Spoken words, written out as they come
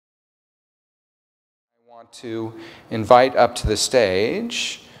Want to invite up to the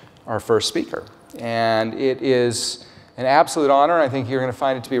stage our first speaker. And it is an absolute honor. I think you're going to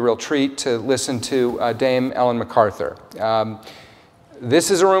find it to be a real treat to listen to Dame Ellen MacArthur.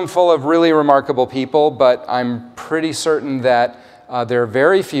 This is a room full of really remarkable people, but I'm pretty certain that there are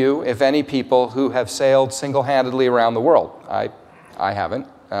very few, if any, people who have sailed single-handedly around the world. I haven't,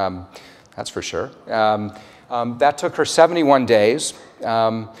 that's for sure. That took her 71 days.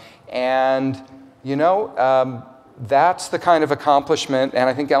 And you know, that's the kind of accomplishment, and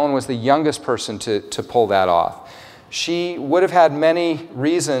I think Ellen was the youngest person to pull that off. She would have had many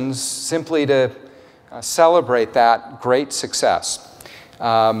reasons simply to celebrate that great success.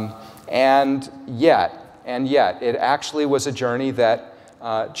 And yet, it actually was a journey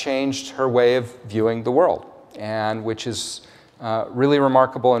that changed her way of viewing the world, and which is really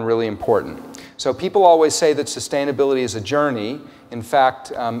remarkable and really important. So people always say that sustainability is a journey. In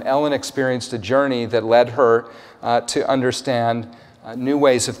fact, Ellen experienced a journey that led her to understand new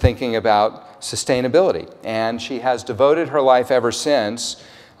ways of thinking about sustainability. And she has devoted her life ever since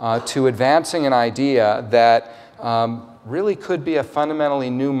to advancing an idea that really could be a fundamentally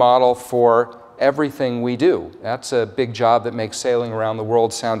new model for everything we do. That's a big job that makes sailing around the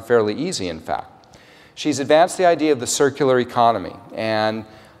world sound fairly easy, in fact. She's advanced the idea of the circular economy, and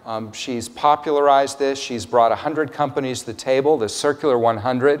she's popularized this. She's brought 100 companies to the table, the Circular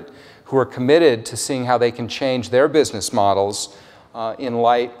 100, who are committed to seeing how they can change their business models in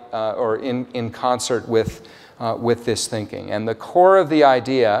light or in concert with this thinking. And the core of the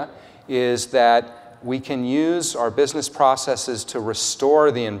idea is that we can use our business processes to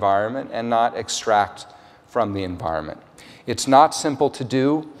restore the environment and not extract from the environment. It's not simple to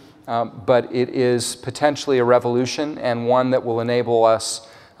do, but it is potentially a revolution, and one that will enable us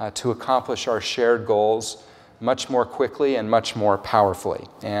to accomplish our shared goals much more quickly and much more powerfully.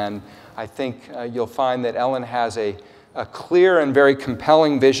 And I think you'll find that Ellen has a clear and very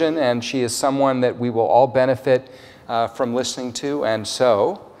compelling vision, and she is someone that we will all benefit from listening to. And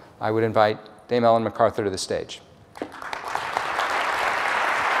so I would invite Dame Ellen MacArthur to the stage.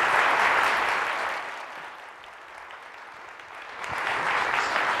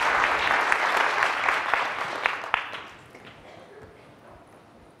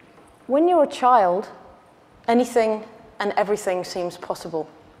 When you're a child, anything and everything seems possible.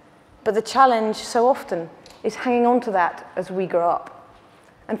 But the challenge so often is hanging on to that as we grow up.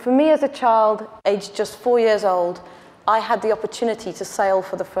 And for me as a child, aged just 4 years old, I had the opportunity to sail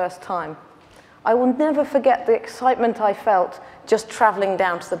for the first time. I will never forget the excitement I felt just traveling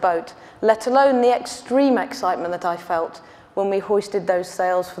down to the boat, let alone the extreme excitement that I felt when we hoisted those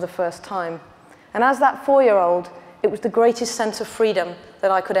sails for the first time. And as that 4-year-old, it was the greatest sense of freedom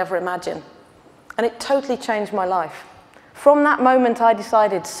that I could ever imagine. And it totally changed my life. From that moment, I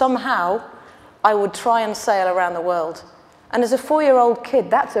decided somehow I would try and sail around the world. And as a 4-year-old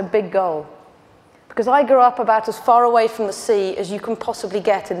kid, that's a big goal. Because I grew up about as far away from the sea as you can possibly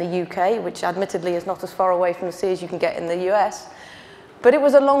get in the UK, which admittedly is not as far away from the sea as you can get in the US. But it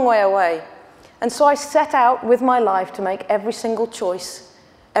was a long way away. And so I set out with my life to make every single choice,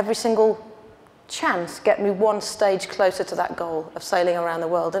 every single chance get me one stage closer to that goal of sailing around the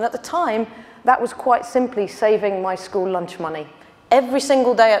world. And at the time, that was quite simply saving my school lunch money. Every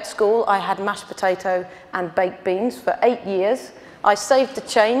single day at school, I had mashed potato and baked beans for 8 years. I saved the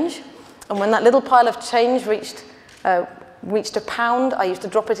change, and when that little pile of change reached £1, I used to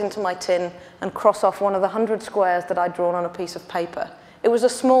drop it into my tin and cross off one of the 100 squares that I'd drawn on a piece of paper. It was a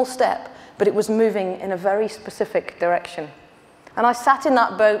small step, but it was moving in a very specific direction. And I sat in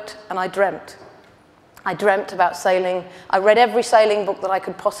that boat and I dreamt. I dreamt about sailing. I read every sailing book that I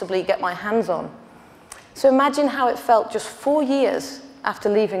could possibly get my hands on. So imagine how it felt just 4 years after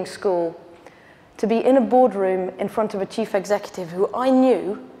leaving school to be in a boardroom in front of a chief executive who I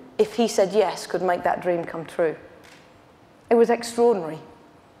knew, if he said yes, could make that dream come true. It was extraordinary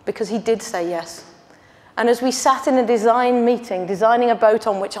because he did say yes. And as we sat in a design meeting, designing a boat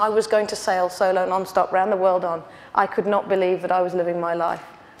on which I was going to sail solo non-stop around the world on, I could not believe that I was living my life.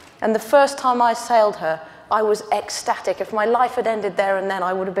 And the first time I sailed her, I was ecstatic. If my life had ended there and then,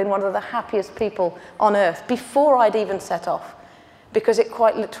 I would have been one of the happiest people on earth before I'd even set off, because it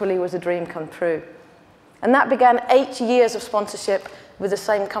quite literally was a dream come true. And that began 8 years of sponsorship with the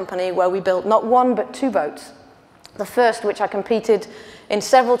same company where we built not one but 2 boats. The first, which I competed in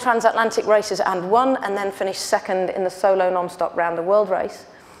several transatlantic races and won, and then finished second in the solo non-stop round the world race.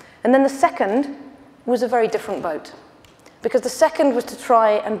 And then the second was a very different boat, because the second was to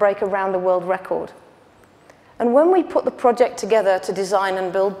try and break a round-the-world record. And when we put the project together to design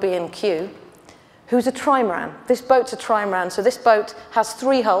and build B&Q, who's a trimaran. This boat's a trimaran, so this boat has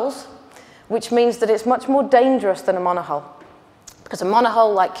 3 hulls. which means that it's much more dangerous than a monohull. Because a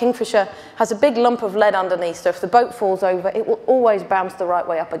monohull, like Kingfisher, has a big lump of lead underneath, so if the boat falls over, it will always bounce the right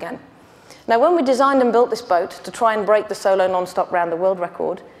way up again. Now, when we designed and built this boat to try and break the solo non-stop round the world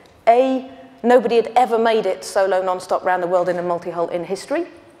record, A, nobody had ever made it solo non-stop round the world in a multi-hull in history.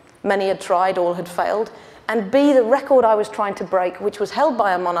 Many had tried, all had failed. And B, the record I was trying to break, which was held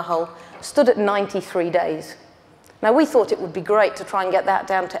by a monohull, stood at 93 days. Now, we thought it would be great to try and get that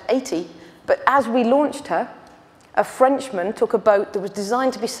down to 80, but as we launched her, a Frenchman took a boat that was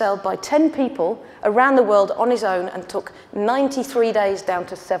designed to be sailed by 10 people around the world on his own and took 93 days down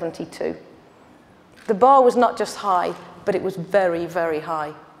to 72. The bar was not just high, but it was very, very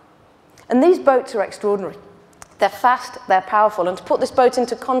high. And these boats are extraordinary. They're fast, they're powerful, and to put this boat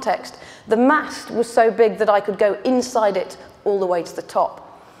into context, the mast was so big that I could go inside it all the way to the top.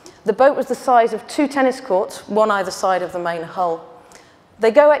 The boat was the size of 2 tennis courts, one either side of the main hull. They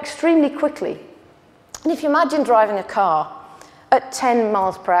go extremely quickly. And if you imagine driving a car at 10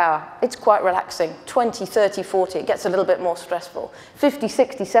 miles per hour, it's quite relaxing. 20, 30, 40, it gets a little bit more stressful. 50,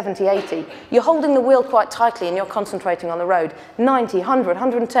 60, 70, 80, you're holding the wheel quite tightly and you're concentrating on the road. 90, 100,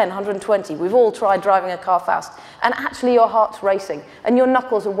 110, 120, we've all tried driving a car fast. And actually your heart's racing and your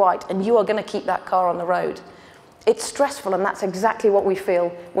knuckles are white and you are going to keep that car on the road. It's stressful, and that's exactly what we feel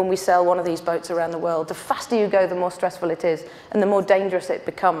when we sail one of these boats around the world. The faster you go, the more stressful it is, and the more dangerous it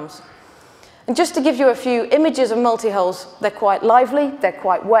becomes. And just to give you a few images of multi-hulls, they're quite lively, they're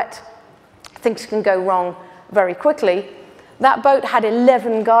quite wet, things can go wrong very quickly. That boat had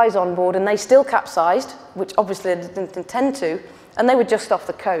 11 guys on board, and they still capsized, which obviously they didn't intend to, and they were just off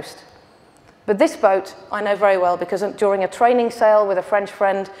the coast. But this boat, I know very well, because during a training sail with a French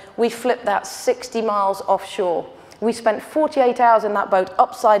friend, we flipped that 60 miles offshore. We spent 48 hours in that boat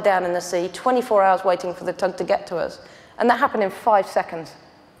upside down in the sea, 24 hours waiting for the tug to get to us. And that happened in 5 seconds.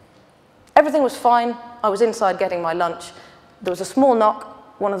 Everything was fine. I was inside getting my lunch. There was a small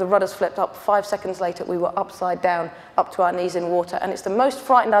knock. One of the rudders flipped up. 5 seconds later, we were upside down, up to our knees in water. And it's the most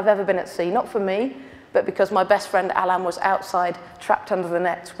frightened I've ever been at sea, not for me, but because my best friend Alan was outside, trapped under the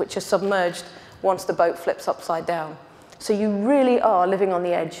nets, which are submerged once the boat flips upside down. So you really are living on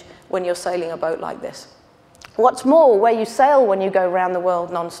the edge when you're sailing a boat like this. What's more, where you sail when you go around the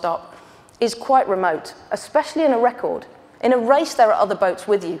world non-stop is quite remote, especially in a record. In a race, there are other boats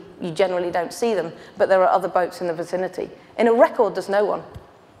with you. You generally don't see them, but there are other boats in the vicinity. In a record, there's no one.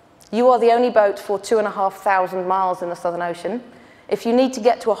 You are the only boat for 2,500 miles in the Southern Ocean. If you need to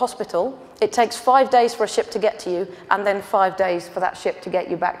get to a hospital, it takes 5 days for a ship to get to you, and then 5 days for that ship to get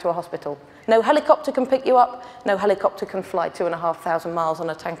you back to a hospital. No helicopter can pick you up, no helicopter can fly 2,500 miles on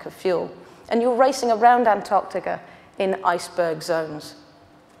a tank of fuel. And you're racing around Antarctica in iceberg zones.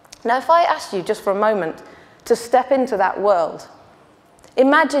 Now, if I asked you just for a moment to step into that world,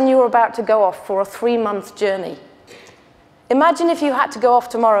 imagine you were about to go off for a 3-month journey. Imagine if you had to go off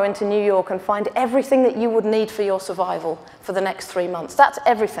tomorrow into New York and find everything that you would need for your survival for the next 3 months. That's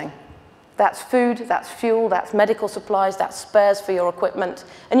everything. That's food, that's fuel, that's medical supplies, that's spares for your equipment.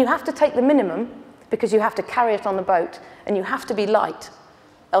 And you have to take the minimum because you have to carry it on the boat, and you have to be light,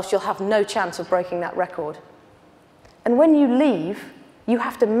 else you'll have no chance of breaking that record. And when you leave, you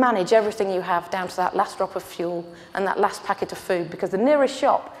have to manage everything you have down to that last drop of fuel and that last packet of food, because the nearest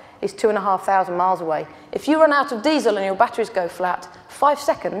shop is 2,500 miles away. If you run out of diesel and your batteries go flat, 5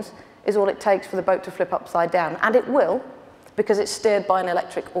 seconds is all it takes for the boat to flip upside down. And it will, because it's steered by an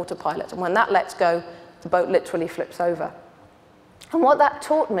electric autopilot. And when that lets go, the boat literally flips over. And what that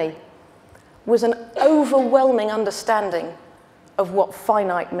taught me was an overwhelming understanding of what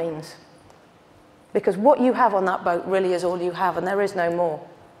finite means. Because what you have on that boat really is all you have, and there is no more.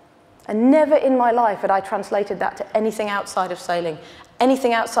 And never in my life had I translated that to anything outside of sailing,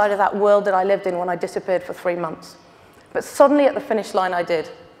 anything outside of that world that I lived in when I disappeared for 3 months. But suddenly at the finish line I did.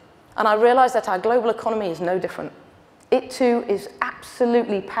 And I realized that our global economy is no different. It too is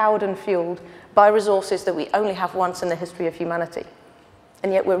absolutely powered and fueled by resources that we only have once in the history of humanity.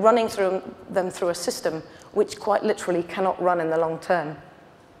 And yet we're running through them through a system which quite literally cannot run in the long term.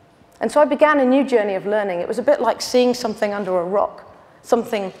 And so I began a new journey of learning. It was a bit like seeing something under a rock,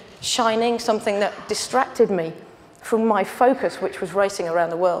 something shining, something that distracted me from my focus, which was racing around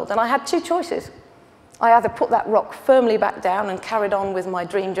the world. And I had 2 choices. I either put that rock firmly back down and carried on with my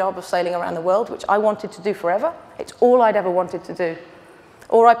dream job of sailing around the world, which I wanted to do forever. It's all I'd ever wanted to do.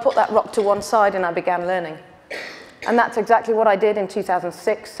 Or I put that rock to one side and I began learning. And that's exactly what I did in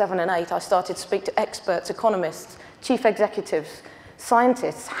 2006, 7, and 8. I started to speak to experts, economists, chief executives,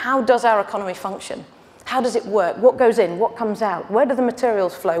 scientists. How does our economy function? How does it work? What goes in? What comes out? Where do the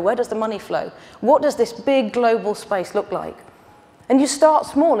materials flow? Where does the money flow? What does this big global space look like? And you start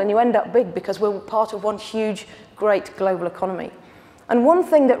small and you end up big because we're part of one huge, great global economy. And one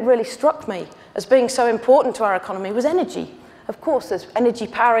thing that really struck me as being so important to our economy was energy. Of course, there's energy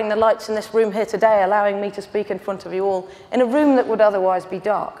powering the lights in this room here today, allowing me to speak in front of you all in a room that would otherwise be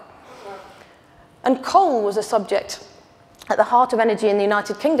dark. And coal was a subject at the heart of energy in the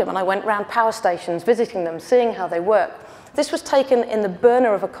United Kingdom, and I went round power stations, visiting them, seeing how they work. This was taken in the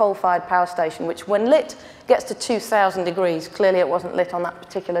burner of a coal-fired power station, which when lit gets to 2,000 degrees. Clearly it wasn't lit on that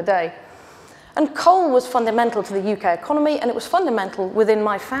particular day. And coal was fundamental to the UK economy, and it was fundamental within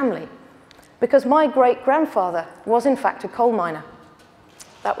my family, because my great-grandfather was in fact a coal miner.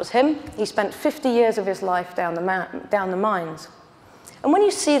 That was him. He spent 50 years of his life down the mines. And when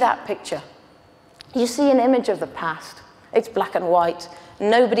you see that picture, you see an image of the past. It's black and white.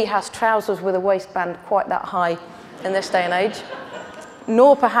 Nobody has trousers with a waistband quite that high in this day and age,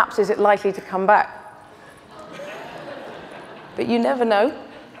 nor perhaps is it likely to come back. But you never know.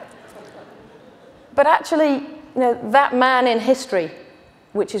 But actually, that man in history,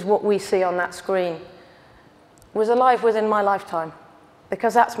 which is what we see on that screen, was alive within my lifetime,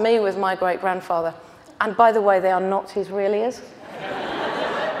 because that's me with my great-grandfather. And by the way, they are not his real ears.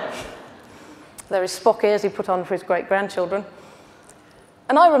 They're his Spock ears he put on for his great-grandchildren.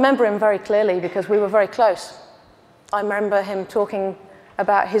 And I remember him very clearly because we were very close. I remember him talking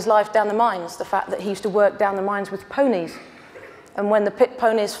about his life down the mines, the fact that he used to work down the mines with ponies. And when the pit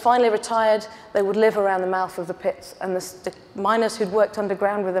ponies finally retired, they would live around the mouth of the pits. And the miners who'd worked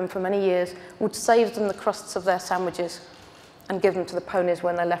underground with them for many years would save them the crusts of their sandwiches and give them to the ponies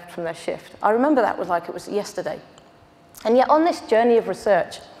when they left from their shift. I remember that was like it was yesterday. And yet on this journey of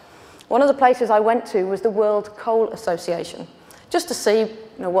research, one of the places I went to was the World Coal Association, just to see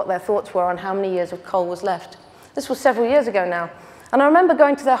what their thoughts were on how many years of coal was left. This was several years ago now. And I remember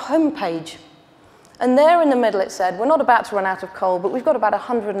going to their homepage. And there in the middle it said, we're not about to run out of coal, but we've got about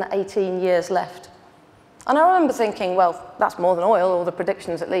 118 years left. And I remember thinking, well, that's more than oil, or the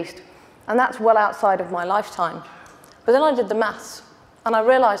predictions at least. And that's well outside of my lifetime. But then I did the maths, and I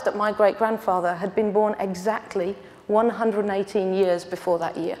realized that my great-grandfather had been born exactly 118 years before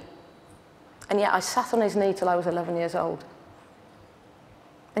that year. And yet I sat on his knee till I was 11 years old.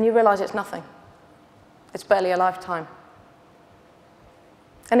 And you realize it's nothing. It's barely a lifetime.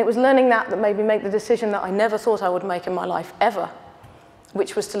 And it was learning that made me make the decision that I never thought I would make in my life, ever,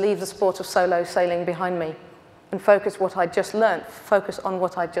 which was to leave the sport of solo sailing behind me and focus on what I'd just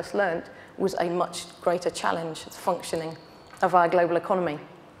learned was a much greater challenge, the functioning of our global economy.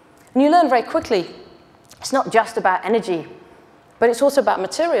 And you learn very quickly, it's not just about energy, but it's also about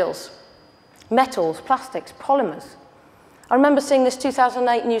materials, metals, plastics, polymers. I remember seeing this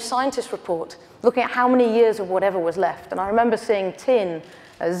 2008 New Scientist report, looking at how many years of whatever was left. And I remember seeing tin,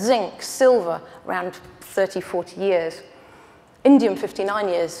 zinc, silver, around 30, 40 years. Indium, 13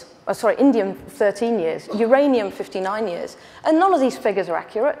 years. Uranium, 59 years. And none of these figures are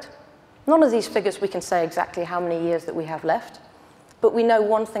accurate. None of these figures we can say exactly how many years that we have left. But we know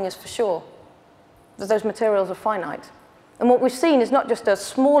one thing is for sure, that those materials are finite. And what we've seen is not just a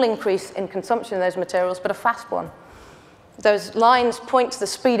small increase in consumption of those materials, but a fast one. Those lines point to the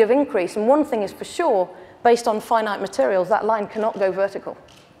speed of increase, and one thing is for sure, based on finite materials, that line cannot go vertical.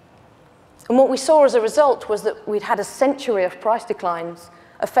 And what we saw as a result was that we'd had a century of price declines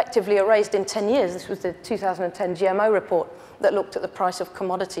effectively erased in 10 years. This was the 2010 GMO report that looked at the price of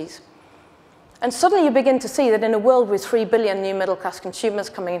commodities. And suddenly you begin to see that in a world with 3 billion new middle-class consumers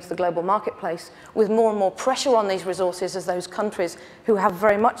coming into the global marketplace, with more and more pressure on these resources as those countries who have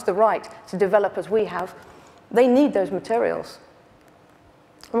very much the right to develop as we have, they need those materials.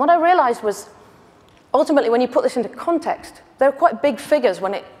 And what I realized was, ultimately, when you put this into context, there are quite big figures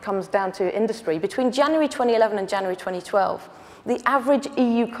when it comes down to industry. Between January 2011 and January 2012, the average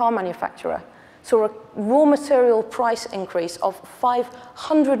EU car manufacturer saw a raw material price increase of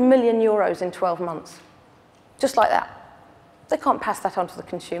 500 million euros in 12 months. Just like that. They can't pass that on to the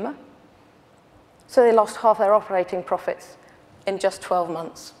consumer. So they lost half their operating profits in just 12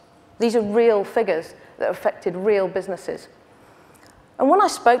 months. These are real figures that affected real businesses. And when I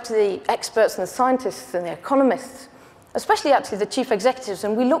spoke to the experts and the scientists and the economists, especially actually the chief executives,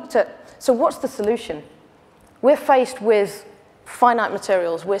 and we looked at, so what's the solution? We're faced with finite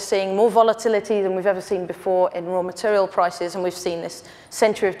materials. We're seeing more volatility than we've ever seen before in raw material prices, and we've seen this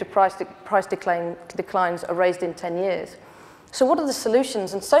century of price declines erased in 10 years. So what are the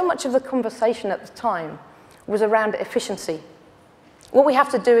solutions? And so much of the conversation at the time was around efficiency. What we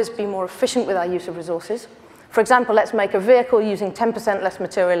have to do is be more efficient with our use of resources. For example, let's make a vehicle using 10% less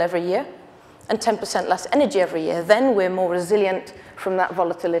material every year and 10% less energy every year. Then we're more resilient from that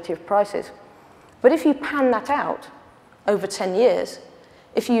volatility of prices. But if you pan that out, over 10 years,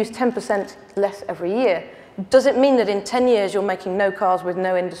 if you use 10% less every year, does it mean that in 10 years you're making no cars with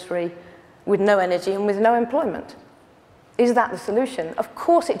no industry, with no energy, and with no employment? Is that the solution? Of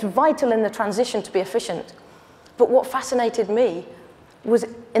course, it's vital in the transition to be efficient. But what fascinated me was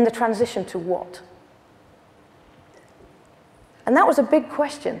in the transition to what? And that was a big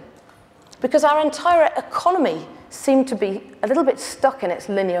question, because our entire economy seemed to be a little bit stuck in its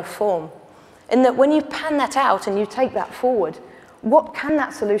linear form, in that when you pan that out and you take that forward, what can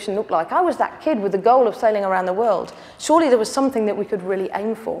that solution look like? I was that kid with the goal of sailing around the world. Surely there was something that we could really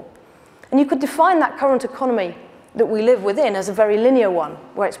aim for. And you could define that current economy that we live within as a very linear one,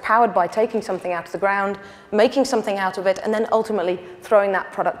 where it's powered by taking something out of the ground, making something out of it, and then ultimately throwing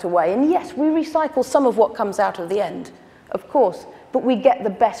that product away. And yes, we recycle some of what comes out of the end, of course, but we get the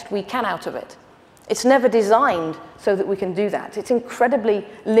best we can out of it. It's never designed so that we can do that. It's incredibly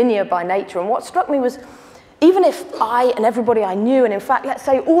linear by nature. And what struck me was, even if I and everybody I knew, and in fact, let's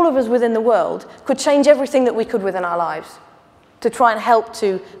say all of us within the world, could change everything that we could within our lives to try and help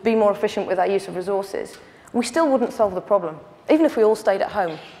to be more efficient with our use of resources, we still wouldn't solve the problem, even if we all stayed at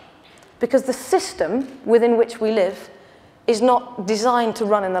home. Because the system within which we live is not designed to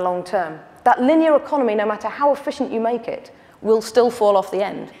run in the long term. That linear economy, no matter how efficient you make it, will still fall off the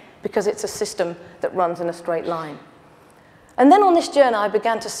end, because it's a system that runs in a straight line. And then on this journey, I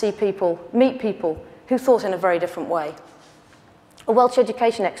began to meet people who thought in a very different way. A Welsh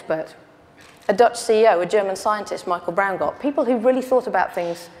education expert, a Dutch CEO, a German scientist, Michael Braungart, people who really thought about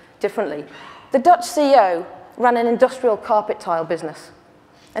things differently. The Dutch CEO ran an industrial carpet tile business.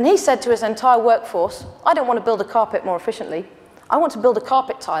 And he said to his entire workforce, I don't want to build a carpet more efficiently. I want to build a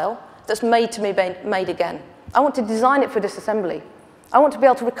carpet tile that's made to be made again. I want to design it for disassembly. I want to be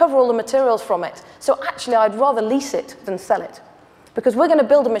able to recover all the materials from it. So actually, I'd rather lease it than sell it. Because we're going to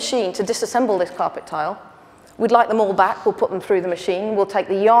build a machine to disassemble this carpet tile. We'd like them all back. We'll put them through the machine. We'll take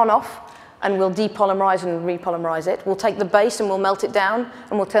the yarn off, and we'll depolymerize and repolymerize it. We'll take the base and we'll melt it down,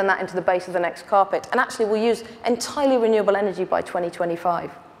 and we'll turn that into the base of the next carpet. And actually, we'll use entirely renewable energy by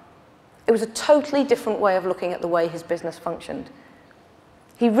 2025. It was a totally different way of looking at the way his business functioned.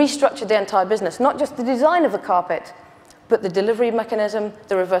 He restructured the entire business, not just the design of the carpet, but the delivery mechanism,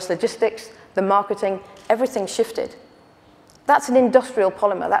 the reverse logistics, the marketing, everything shifted. That's an industrial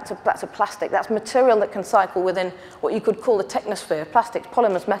polymer, that's a plastic, that's material that can cycle within what you could call the technosphere, plastics,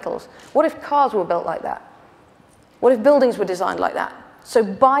 polymers, metals. What if cars were built like that? What if buildings were designed like that? So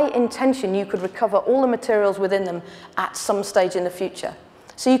by intention, you could recover all the materials within them at some stage in the future.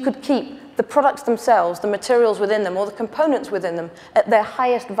 So you could keep the products themselves, the materials within them, or the components within them at their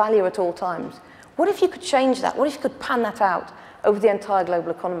highest value at all times. What if you could change that? What if you could pan that out over the entire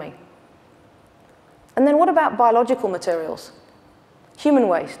global economy? And then what about biological materials? Human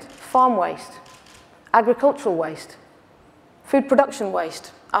waste, farm waste, agricultural waste, food production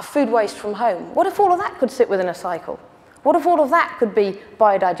waste, our food waste from home. What if all of that could sit within a cycle? What if all of that could be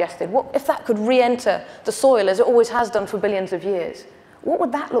biodigested? What if that could re-enter the soil as it always has done for billions of years? What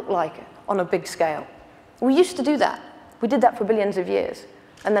would that look like on a big scale? We used to do that. We did that for billions of years.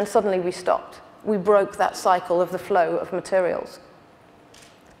 And then suddenly we stopped. We broke that cycle of the flow of materials.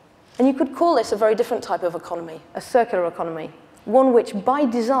 And you could call this a very different type of economy, a circular economy, one which by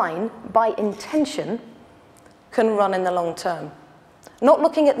design, by intention, can run in the long term. Not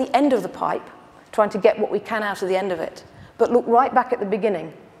looking at the end of the pipe, trying to get what we can out of the end of it, but look right back at the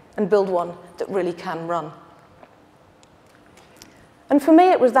beginning and build one that really can run. And for me,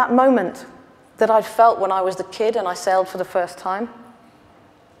 it was that moment that I felt when I was the kid and I sailed for the first time.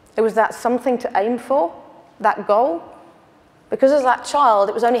 It was that something to aim for, that goal. Because as that child,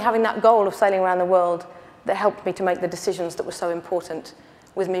 it was only having that goal of sailing around the world that helped me to make the decisions that were so important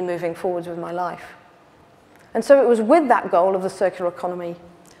with me moving forwards with my life. And so it was with that goal of the circular economy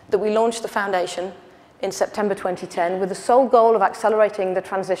that we launched the foundation in September 2010 with the sole goal of accelerating the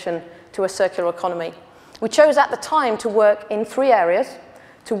transition to a circular economy. We chose at the time to work in 3 areas,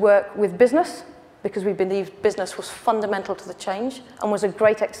 to work with business, because we believed business was fundamental to the change and was a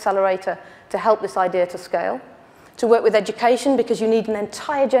great accelerator to help this idea to scale. To work with education, because you need an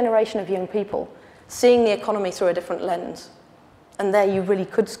entire generation of young people seeing the economy through a different lens. And there you really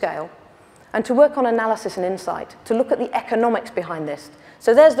could scale. And to work on analysis and insight, to look at the economics behind this.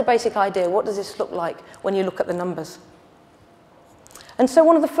 So there's the basic idea. What does this look like when you look at the numbers? And so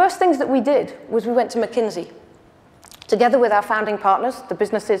one of the first things that we did was we went to McKinsey, together with our founding partners, the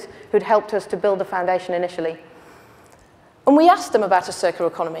businesses who'd helped us to build the foundation initially. And we asked them about a circular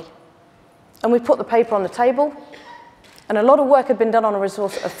economy. And we put the paper on the table, and a lot of work had been done on a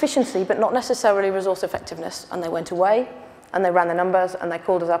resource efficiency, but not necessarily resource effectiveness. And they went away, and they ran the numbers, and they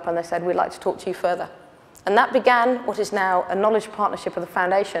called us up, and they said, we'd like to talk to you further. And that began what is now a knowledge partnership of the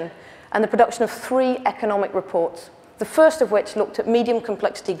Foundation and the production of 3 economic reports, the first of which looked at medium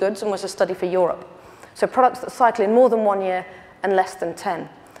complexity goods and was a study for Europe. So products that cycle in more than 1 year and less than 10.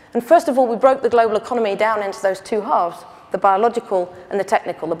 And first of all, we broke the global economy down into those 2 halves, the biological and the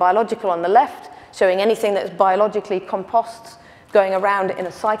technical. The biological on the left, showing anything that is biologically composts going around in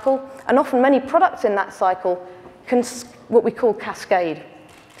a cycle. And often many products in that cycle can what we call cascade.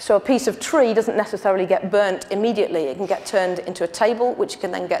 So a piece of tree doesn't necessarily get burnt immediately. It can get turned into a table, which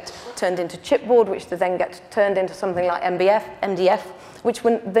can then get turned into chipboard, which then gets turned into something like MDF, which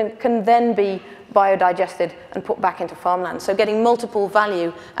can then be biodigested and put back into farmland. So getting multiple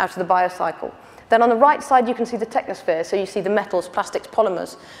value out of the biocycle. Then on the right side, you can see the technosphere. So you see the metals, plastics,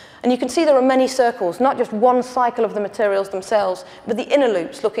 polymers. And you can see there are many circles, not just one cycle of the materials themselves, but the inner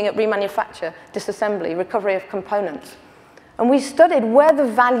loops looking at remanufacture, disassembly, recovery of components. And we studied where the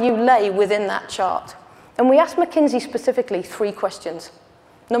value lay within that chart. And we asked McKinsey specifically 3 questions.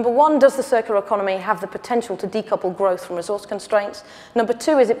 Number 1, does the circular economy have the potential to decouple growth from resource constraints? Number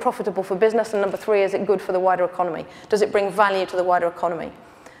 2, is it profitable for business? And number 3, is it good for the wider economy? Does it bring value to the wider economy?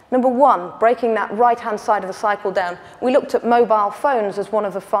 Number 1, breaking that right-hand side of the cycle down, we looked at mobile phones as one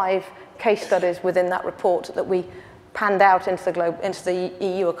of the 5 case studies within that report that we panned out into the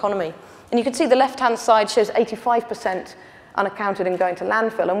EU economy. And you can see the left-hand side shows 85% unaccounted and going to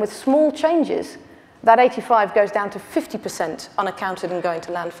landfill. And with small changes, that 85 goes down to 50% unaccounted and going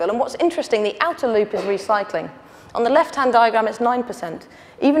to landfill. And what's interesting, the outer loop is recycling. On the left-hand diagram, it's 9%.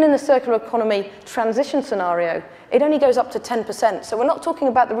 Even in the circular economy transition scenario, it only goes up to 10%. So we're not talking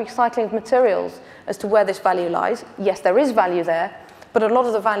about the recycling of materials as to where this value lies. Yes, there is value there, but a lot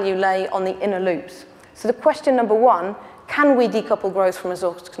of the value lay on the inner loops. So the question number 1, can we decouple growth from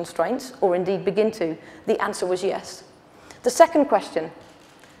resource constraints, or indeed begin to? The answer was yes. The second question,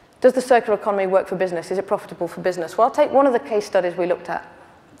 does the circular economy work for business? Is it profitable for business? Well, I'll take one of the case studies we looked at,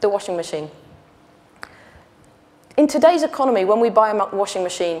 the washing machine. In today's economy, when we buy a washing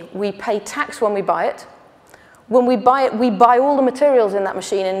machine, we pay tax when we buy it. When we buy it, we buy all the materials in that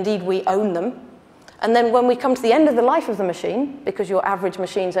machine, and indeed we own them. And then when we come to the end of the life of the machine, because your average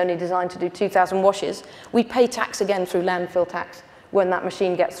machine is only designed to do 2,000 washes, we pay tax again through landfill tax when that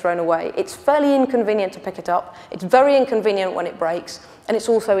machine gets thrown away. It's fairly inconvenient to pick it up, it's very inconvenient when it breaks, and it's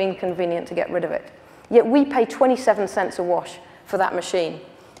also inconvenient to get rid of it. Yet we pay 27 cents a wash for that machine.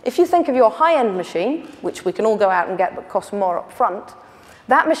 If you think of your high-end machine, which we can all go out and get but costs more up front,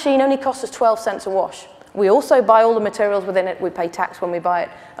 that machine only costs us 12 cents a wash. We also buy all the materials within it, we pay tax when we buy it,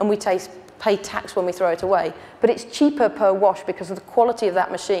 and we pay tax when we throw it away. But it's cheaper per wash because of the quality of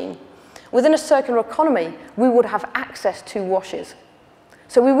that machine. Within a circular economy, we would have access to washes.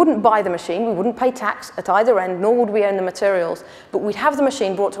 So we wouldn't buy the machine, we wouldn't pay tax at either end, nor would we own the materials, but we'd have the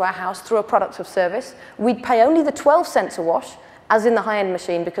machine brought to our house through a product of service. We'd pay only the 12 cents a wash, as in the high-end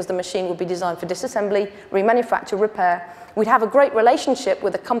machine, because the machine would be designed for disassembly, remanufacture, repair. We'd have a great relationship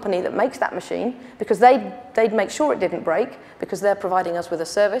with the company that makes that machine, because they'd make sure it didn't break, because they're providing us with a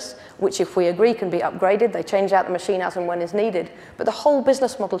service, which if we agree can be upgraded. They change out the machine as and when is needed. But the whole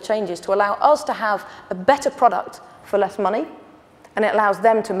business model changes to allow us to have a better product for less money, and it allows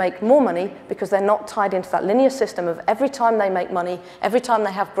them to make more money because they're not tied into that linear system of every time they make money, every time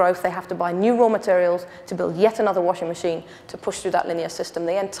they have growth, they have to buy new raw materials to build yet another washing machine to push through that linear system.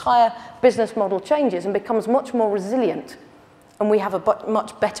 The entire business model changes and becomes much more resilient, and we have a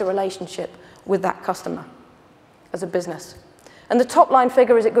much better relationship with that customer as a business. And the top line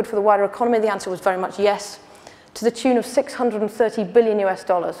figure, is it good for the wider economy? The answer was very much yes, to the tune of $630 billion US.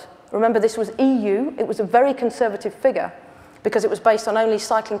 Remember, this was EU. It was a very conservative figure, because it was based on only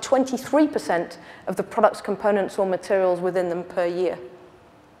cycling 23% of the product's components or materials within them per year.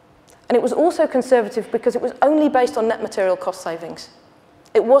 And it was also conservative because it was only based on net material cost savings.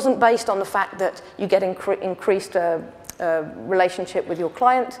 It wasn't based on the fact that you get increased relationship with your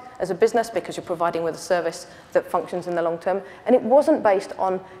client as a business because you're providing with a service that functions in the long term. And it wasn't based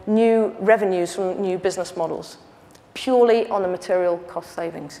on new revenues from new business models, purely on the material cost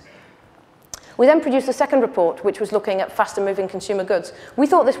savings. We then produced a second report, which was looking at faster-moving consumer goods. We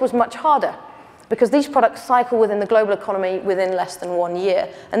thought this was much harder, because these products cycle within the global economy within less than 1 year.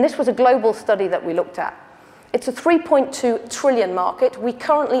 And this was a global study that we looked at. It's a 3.2 trillion market. We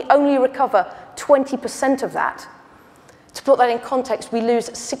currently only recover 20% of that. To put that in context, we lose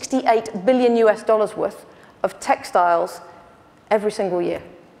 $68 billion US worth of textiles every single year.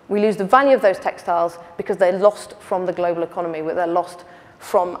 We lose the value of those textiles because they're lost from the global economy, they're lost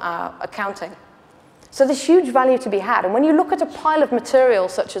from our accounting. So there's huge value to be had. And when you look at a pile of material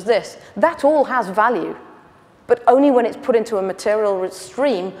such as this, that all has value. but only when it's put into a material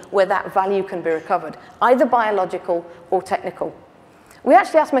stream where that value can be recovered, either biological or technical. We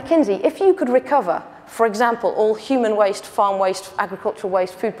actually asked McKinsey, if you could recover, for example, all human waste, farm waste, agricultural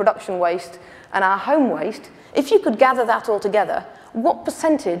waste, food production waste, and our home waste, if you could gather that all together, what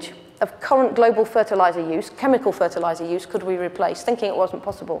percentage of current global fertilizer use, chemical fertilizer use, could we replace, thinking it wasn't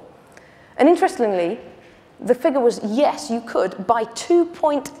possible? And interestingly, the figure was, yes, you could, by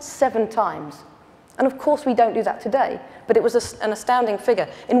 2.7 times. And of course, we don't do that today, but it was an astounding figure.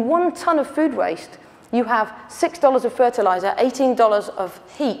 In 1 ton of food waste, you have $6 of fertilizer, $18 of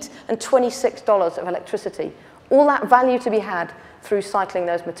heat, and $26 of electricity. All that value to be had through cycling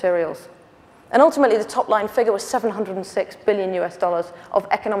those materials. And ultimately, the top line figure was $706 billion of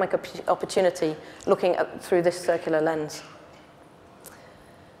economic opportunity looking through this circular lens.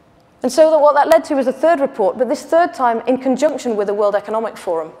 And so what that led to was a third report, but this third time in conjunction with the World Economic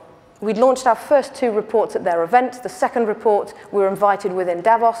Forum. We'd launched our first 2 reports at their event. The second report we were invited with in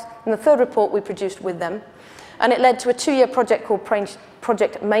Davos, and the third report we produced with them. And it led to a 2-year project called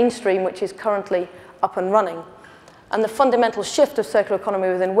Project Mainstream, which is currently up and running. And the fundamental shift of circular economy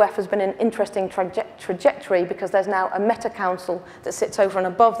within WEF has been an interesting trajectory, because there's now a meta-council that sits over and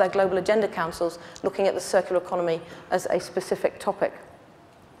above their global agenda councils looking at the circular economy as a specific topic.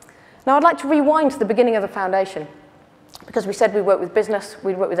 Now, I'd like to rewind to the beginning of the foundation, because we said we work with business,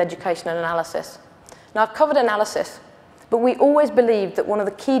 we work with education and analysis. Now, I've covered analysis, but we always believed that one of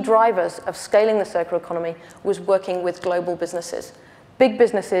the key drivers of scaling the circular economy was working with global businesses. Big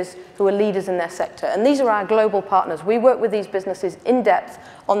businesses who are leaders in their sector. And these are our global partners. We work with these businesses in depth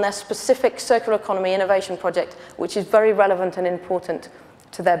on their specific circular economy innovation project, which is very relevant and important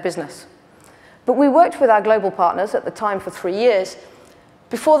to their business. But we worked with our global partners at the time for 3 years,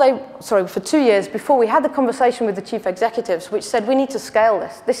 for 2 years before we had the conversation with the chief executives, which said we need to scale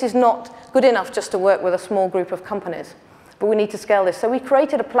this. This is not good enough just to work with a small group of companies, but we need to scale this. So we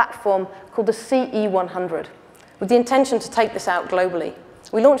created a platform called the CE100. With the intention to take this out globally.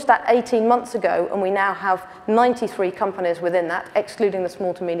 We launched that 18 months ago, and we now have 93 companies within that, excluding the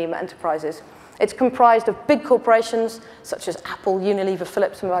small to medium enterprises. It's comprised of big corporations, such as Apple, Unilever,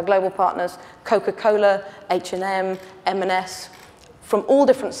 Philips, some of our global partners, Coca-Cola, H&M, M&S, from all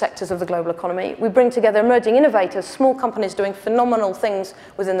different sectors of the global economy. We bring together emerging innovators, small companies doing phenomenal things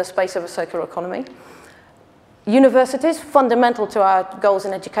within the space of a circular economy. Universities, fundamental to our goals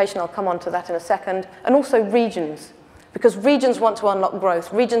in education, I'll come on to that in a second, and also regions, because regions want to unlock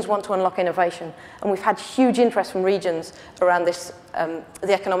growth, regions want to unlock innovation, and we've had huge interest from regions around this,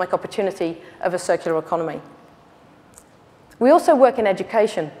 the economic opportunity of a circular economy. We also work in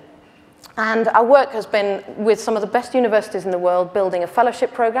education, and our work has been with some of the best universities in the world, building a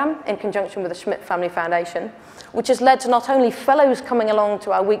fellowship program in conjunction with the Schmidt Family Foundation, which has led to not only fellows coming along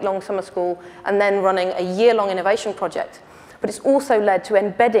to our week-long summer school and then running a year-long innovation project, but it's also led to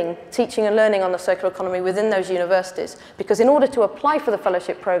embedding teaching and learning on the circular economy within those universities, because in order to apply for the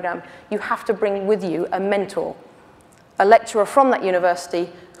fellowship program, you have to bring with you a mentor, a lecturer from that university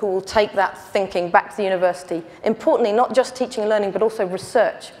who will take that thinking back to the university. Importantly, not just teaching and learning, but also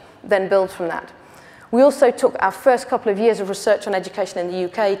research then builds from that. We also took our first couple of years of research on education in the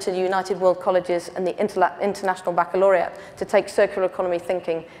UK to the United World Colleges and the International Baccalaureate to take circular economy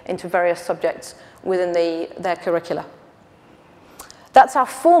thinking into various subjects within their curricula. That's our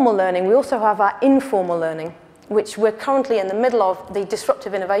formal learning. We also have our informal learning, which we're currently in the middle of the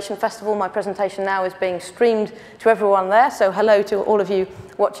Disruptive Innovation Festival. My presentation now is being streamed to everyone there, so hello to all of you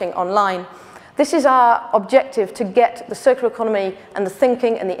watching online. This is our objective, to get the circular economy and the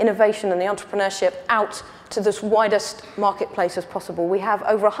thinking and the innovation and the entrepreneurship out to this widest marketplace as possible. We have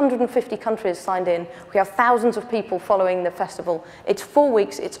over 150 countries signed in. We have thousands of people following the festival. It's 4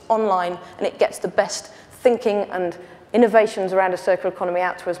 weeks, it's online, and it gets the best thinking and innovations around a circular economy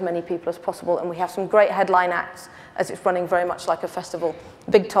out to as many people as possible. And we have some great headline acts, as it's running very much like a festival.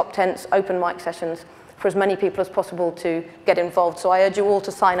 Big top tents, open mic sessions for as many people as possible to get involved. So I urge you all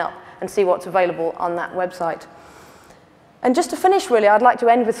to sign up and see what's available on that website. And just to finish, really, I'd like to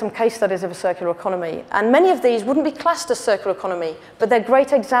end with some case studies of a circular economy. And many of these wouldn't be classed as circular economy, but they're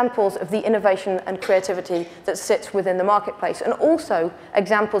great examples of the innovation and creativity that sits within the marketplace, and also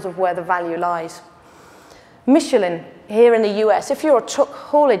examples of where the value lies. Michelin, here in the US, if you're a truck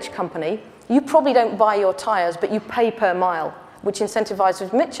haulage company, you probably don't buy your tires, but you pay per mile, which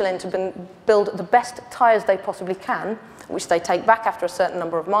incentivizes Michelin to build the best tires they possibly can, which they take back after a certain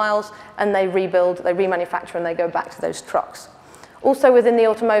number of miles, and they rebuild, they remanufacture, and they go back to those trucks. Also within the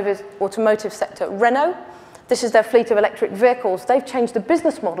automotive sector, Renault, this is their fleet of electric vehicles. They've changed the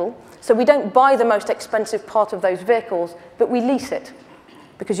business model, so we don't buy the most expensive part of those vehicles, but we lease it.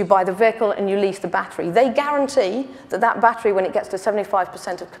 because you buy the vehicle and you lease the battery. They guarantee that that battery, when it gets to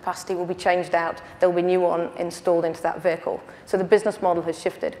 75% of capacity, will be changed out. There will be a new one installed into that vehicle. So the business model has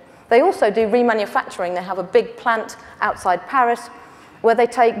shifted. They also do remanufacturing. They have a big plant outside Paris where they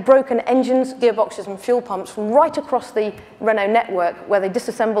take broken engines, gearboxes, and fuel pumps from right across the Renault network, where they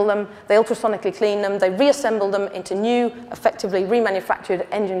disassemble them, they ultrasonically clean them, they reassemble them into new, effectively remanufactured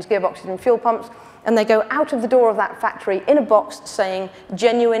engines, gearboxes, and fuel pumps, and they go out of the door of that factory in a box saying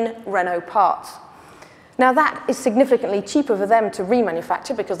genuine Renault parts. Now that is significantly cheaper for them to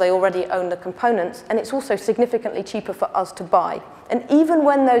remanufacture because they already own the components, and it's also significantly cheaper for us to buy. And even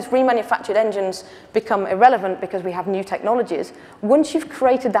when those remanufactured engines become irrelevant because we have new technologies, once you've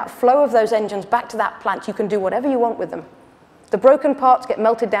created that flow of those engines back to that plant, you can do whatever you want with them. The broken parts get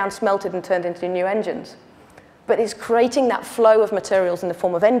melted down, smelted, and turned into new engines. But it's creating that flow of materials in the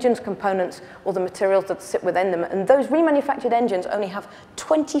form of engines, components, or the materials that sit within them. And those remanufactured engines only have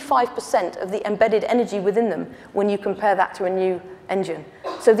 25% of the embedded energy within them when you compare that to a new engine.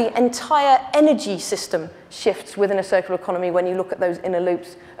 So the entire energy system shifts within a circular economy when you look at those inner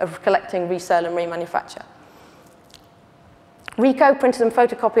loops of collecting, resale, and remanufacture. Ricoh, printers and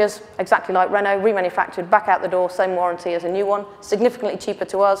photocopiers, exactly like Renault, remanufactured, back out the door, same warranty as a new one, significantly cheaper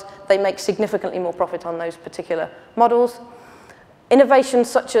to us. They make significantly more profit on those particular models. Innovations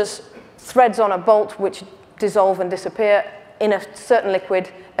such as threads on a bolt which dissolve and disappear in a certain liquid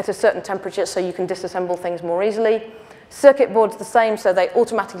at a certain temperature so you can disassemble things more easily. Circuit boards the same, so they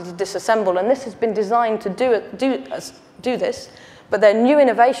automatically disassemble, and this has been designed to do this, but there are new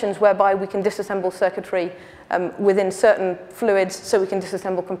innovations whereby we can disassemble circuitry within certain fluids, so we can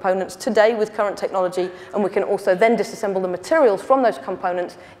disassemble components today with current technology, and we can also then disassemble the materials from those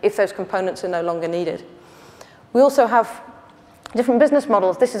components if those components are no longer needed. We also have different business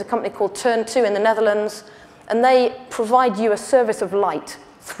models. This is a company called Turn2 in the Netherlands, and they provide you a service of light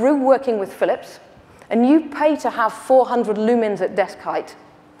through working with Philips, and you pay to have 400 lumens at desk height.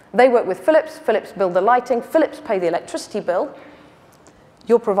 They work with Philips, Philips build the lighting, Philips pay the electricity bill,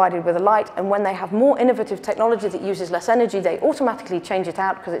 you're provided with a light, and when they have more innovative technology that uses less energy, they automatically change it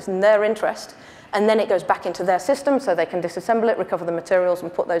out because it's in their interest, and then it goes back into their system so they can disassemble it, recover the materials,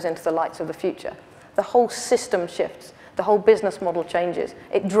 and put those into the lights of the future. The whole system shifts. The whole business model changes.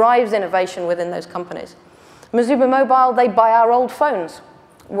 It drives innovation within those companies. Mizuba Mobile, they buy our old phones.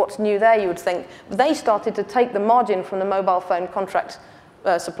 What's new there, you would think? They started to take the margin from the mobile phone contract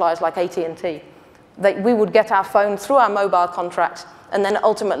suppliers like AT&T. We would get our phone through our mobile contract, and then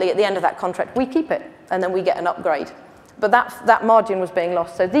ultimately, at the end of that contract, we keep it, and then we get an upgrade. But that margin was being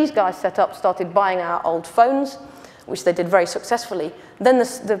lost. So these guys started buying our old phones, which they did very successfully. Then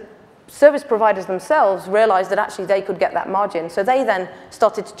the service providers themselves realized that actually they could get that margin. So they then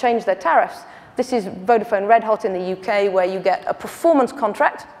started to change their tariffs. This is Vodafone Red Hot in the UK, where you get a performance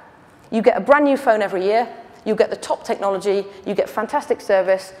contract, you get a brand new phone every year, you get the top technology, you get fantastic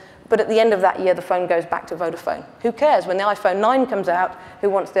service, but at the end of that year, the phone goes back to Vodafone. Who cares? When the iPhone 9 comes out, who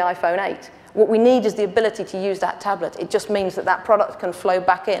wants the iPhone 8? What we need is the ability to use that tablet. It just means that that product can flow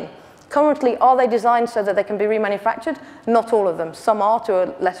back in. Currently, are they designed so that they can be remanufactured? Not all of them. Some are to a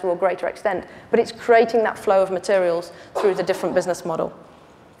lesser or greater extent, but it's creating that flow of materials through the different business model.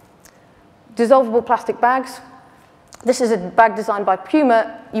 Dissolvable plastic bags. This is a bag designed by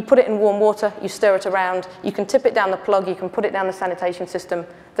Puma. You put it in warm water, you stir it around, you can tip it down the plug, you can put it down the sanitation system.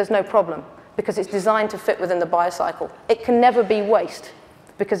 There's no problem because it's designed to fit within the biocycle. It can never be waste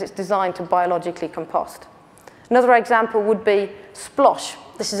because it's designed to biologically compost. Another example would be Splosh.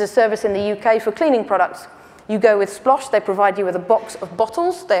 This is a service in the UK for cleaning products. You go with Splosh, they provide you with a box of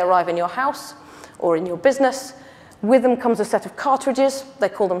bottles. They arrive in your house or in your business. With them comes a set of cartridges. They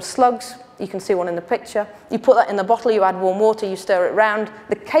call them slugs. You can see one in the picture. You put that in the bottle, you add warm water, you stir it around.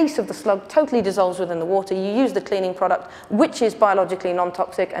 The case of the slug totally dissolves within the water. You use the cleaning product, which is biologically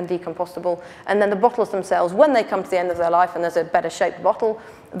non-toxic and decompostable. And then the bottles themselves, when they come to the end of their life and there's a better shaped bottle,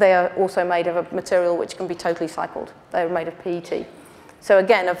 they are also made of a material which can be totally cycled. They're made of PET. So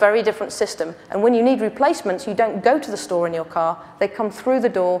again, a very different system. And when you need replacements, you don't go to the store in your car. They come through the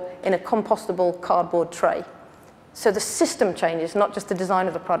door in a compostable cardboard tray. So the system changes, not just the design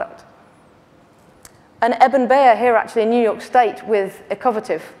of the product. And Eben Bayer here actually in New York State with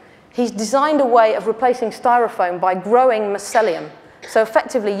Ecovative, he's designed a way of replacing styrofoam by growing mycelium. So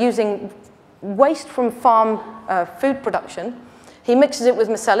effectively using waste from farm food production, he mixes it with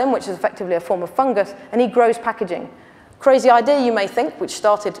mycelium, which is effectively a form of fungus, and he grows packaging. Crazy idea, you may think, which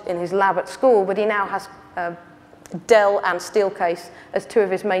started in his lab at school, but he now has Dell and Steelcase as two of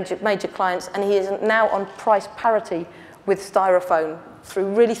his major clients, and he is now on price parity with styrofoam through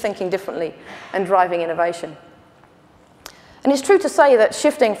really thinking differently and driving innovation. And it's true to say that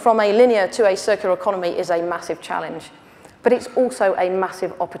shifting from a linear to a circular economy is a massive challenge, but it's also a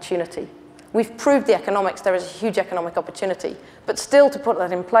massive opportunity. We've proved the economics, there is a huge economic opportunity, but still to put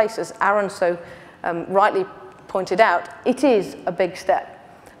that in place, as Aaron so rightly pointed out, it is a big step.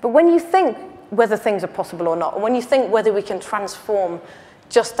 But when you think whether things are possible or not, or when you think whether we can transform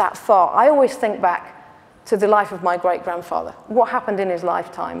just that far, I always think back to the life of my great-grandfather. What happened in his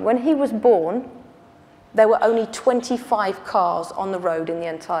lifetime? When he was born, there were only 25 cars on the road in the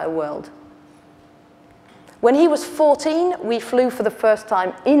entire world. When he was 14, we flew for the first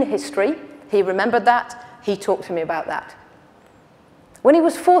time in history. He remembered that. He talked to me about that. When he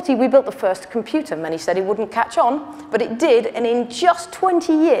was 40, we built the first computer. Many said it wouldn't catch on, but it did, and in just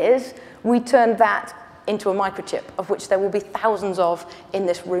 20 years, we turned that into a microchip, of which there will be thousands of in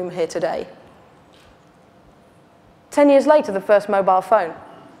this room here today. 10 years later, the first mobile phone.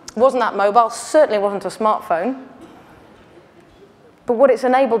 Wasn't that mobile? Certainly wasn't a smartphone. But what it's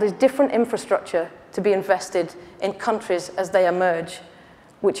enabled is different infrastructure to be invested in countries as they emerge,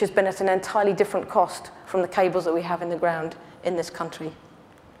 which has been at an entirely different cost from the cables that we have in the ground in this country.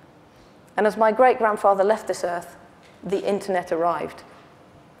 And as my great-grandfather left this earth, the internet arrived.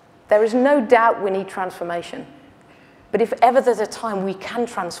 There is no doubt we need transformation. But if ever there's a time we can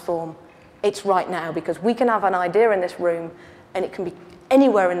transform, it's right now, because we can have an idea in this room, and it can be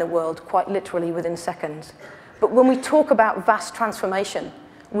anywhere in the world, quite literally within seconds. But when we talk about vast transformation,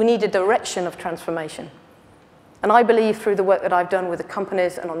 we need a direction of transformation. And I believe through the work that I've done with the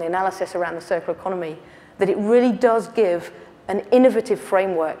companies and on the analysis around the circular economy, that it really does give an innovative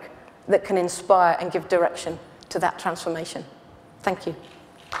framework that can inspire and give direction to that transformation. Thank you.